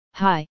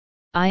Hi,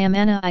 I am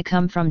Anna. I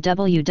come from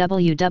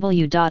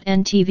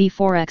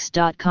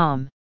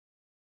www.ntvforex.com.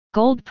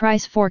 Gold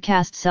price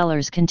forecast: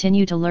 sellers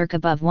continue to lurk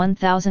above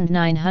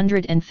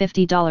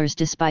 $1,950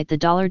 despite the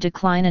dollar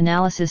decline.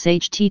 Analysis: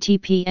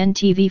 http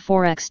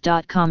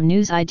ntvforex.com.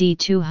 News ID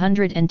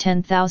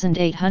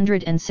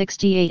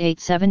 210868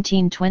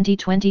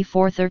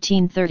 8/17/2024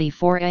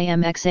 13:34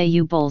 am.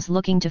 XAU bulls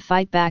looking to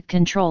fight back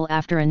control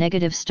after a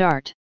negative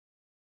start.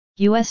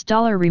 US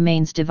dollar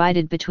remains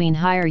divided between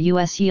higher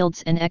US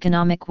yields and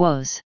economic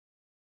woes.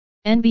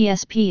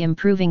 NBSP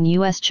improving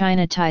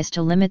US-China ties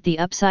to limit the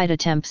upside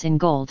attempts in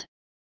gold.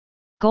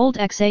 Gold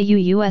XAU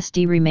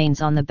USD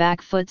remains on the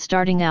back foot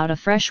starting out a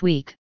fresh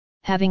week,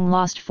 having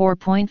lost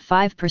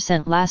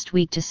 4.5% last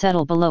week to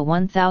settle below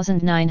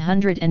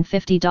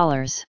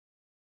 $1,950.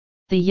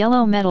 The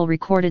yellow metal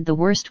recorded the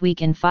worst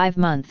week in 5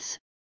 months,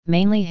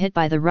 mainly hit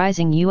by the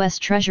rising US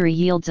Treasury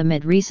yields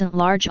amid recent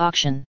large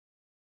auction.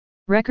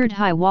 Record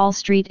high Wall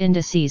Street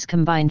indices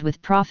combined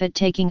with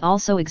profit-taking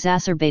also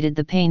exacerbated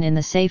the pain in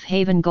the safe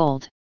haven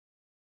gold.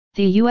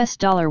 The US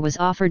dollar was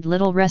offered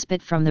little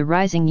respite from the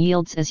rising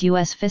yields as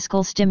US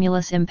fiscal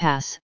stimulus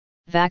impasse,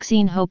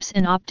 vaccine hopes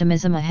and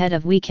optimism ahead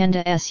of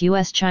weekend's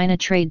US-China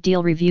trade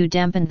deal review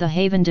dampened the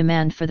haven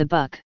demand for the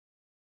buck.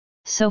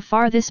 So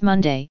far this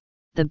Monday,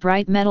 the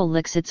bright metal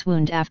licks its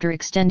wound after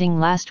extending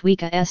last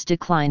week's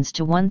declines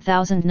to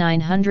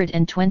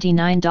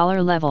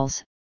 $1,929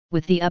 levels,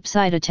 with the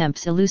upside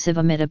attempts elusive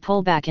amid a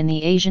pullback in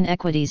the Asian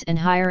equities and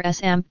higher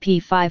S&P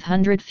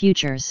 500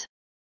 futures.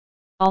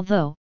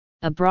 Although,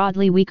 a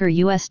broadly weaker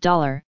US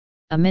dollar,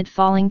 amid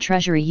falling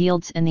Treasury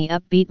yields and the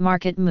upbeat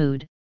market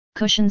mood,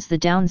 cushions the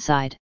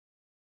downside.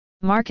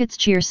 Markets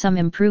cheer some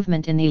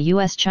improvement in the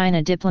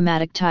US-China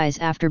diplomatic ties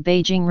after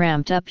Beijing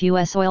ramped up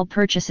US oil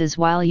purchases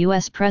while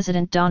US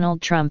President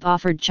Donald Trump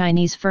offered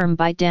Chinese firm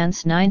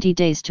ByteDance 90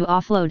 days to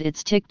offload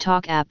its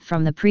TikTok app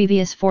from the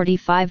previous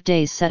 45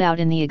 days set out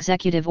in the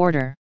executive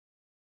order.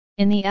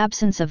 In the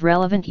absence of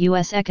relevant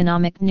US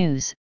economic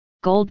news,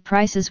 gold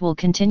prices will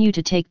continue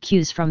to take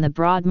cues from the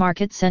broad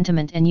market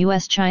sentiment and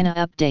US-China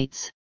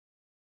updates.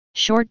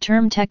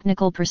 Short-term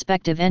technical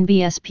perspective: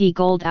 NBSP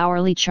gold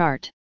hourly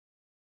chart.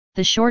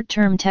 The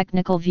short-term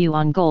technical view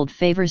on gold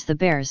favors the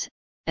bears,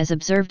 as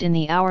observed in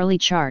the hourly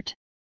chart.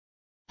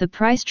 The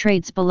price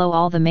trades below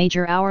all the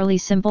major hourly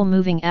simple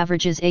moving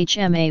averages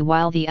HMA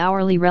while the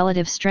hourly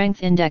relative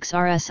strength index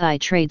RSI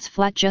trades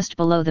flat just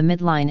below the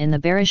midline in the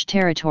bearish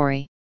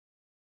territory.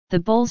 The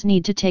bulls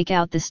need to take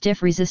out the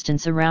stiff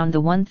resistance around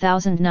the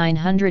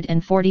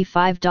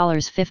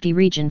 $1,945.50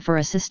 region for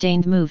a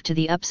sustained move to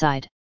the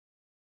upside.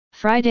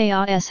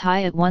 Friday's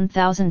high at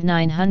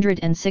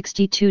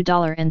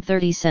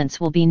 $1,962.30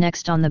 will be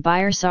next on the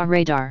buyer-saw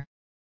radar.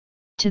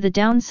 To the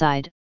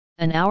downside,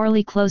 an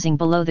hourly closing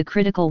below the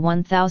critical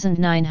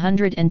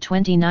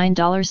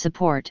 $1,929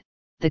 support,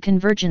 the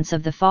convergence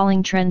of the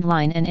falling trend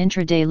line and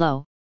intraday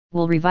low,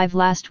 will revive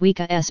last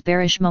week's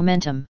bearish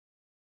momentum.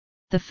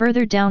 The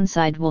further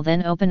downside will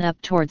then open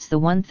up towards the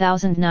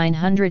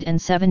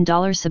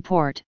 $1,907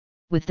 support,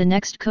 with the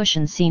next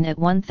cushion seen at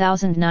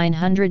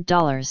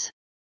 $1,900.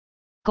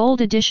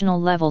 Gold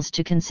additional levels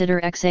to consider: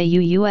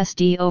 XAU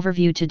USD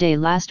overview today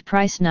last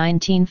price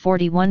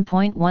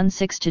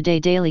 1941.16 today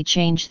daily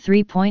change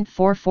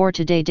 3.44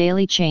 today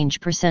daily change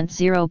percent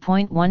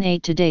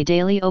 0.18 today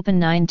daily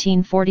open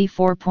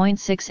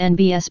 1944.6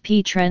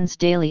 NBSP trends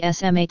daily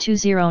SMA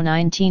 20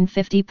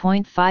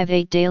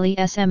 1950.58 daily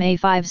SMA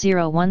 50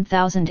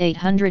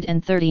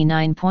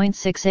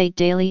 1839.68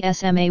 daily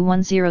SMA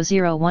 100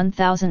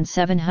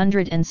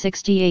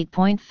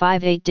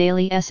 1768.58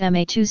 daily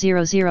SMA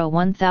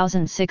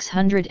 200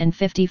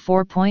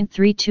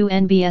 1654.32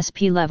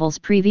 NBSP levels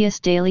previous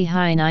daily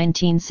high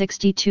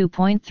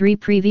 1962.3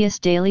 previous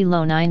daily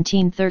low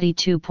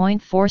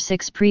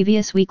 1932.46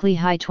 previous weekly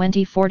high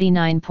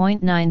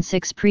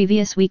 2049.96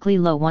 previous weekly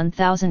low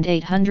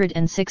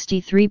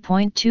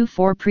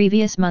 1863.24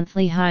 previous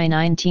monthly high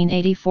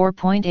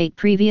 1984.8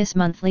 previous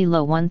monthly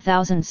low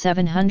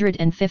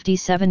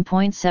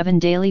 1757.7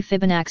 daily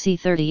Fibonacci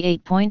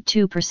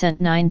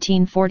 38.2%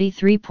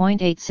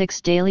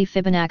 1943.86 daily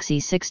Fibonacci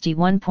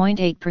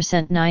 61.8%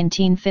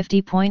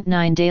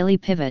 1950.9 daily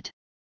pivot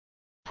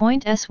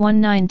point S1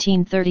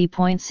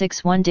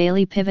 1930.61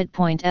 daily pivot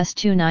point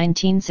S2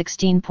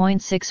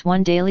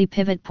 1916.61 daily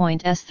pivot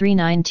point S3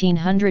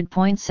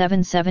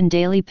 1900.77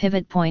 daily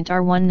pivot point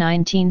R1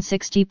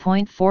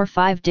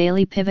 1960.45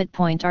 daily pivot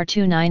point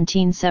R2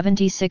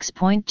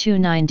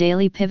 1976.29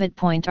 daily pivot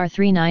point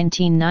R3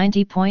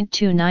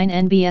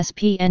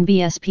 1990.29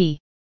 NBSP.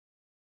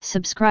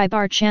 Subscribe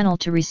our channel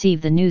to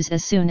receive the news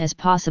as soon as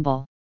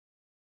possible.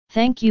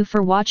 Thank you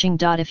for watching.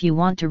 If you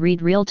want to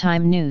read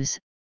real-time news,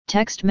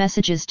 text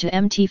messages to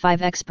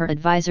MT5 Expert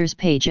Advisors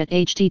page at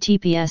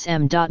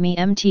https://m.me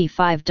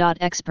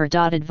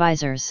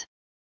mt5.expert.advisors.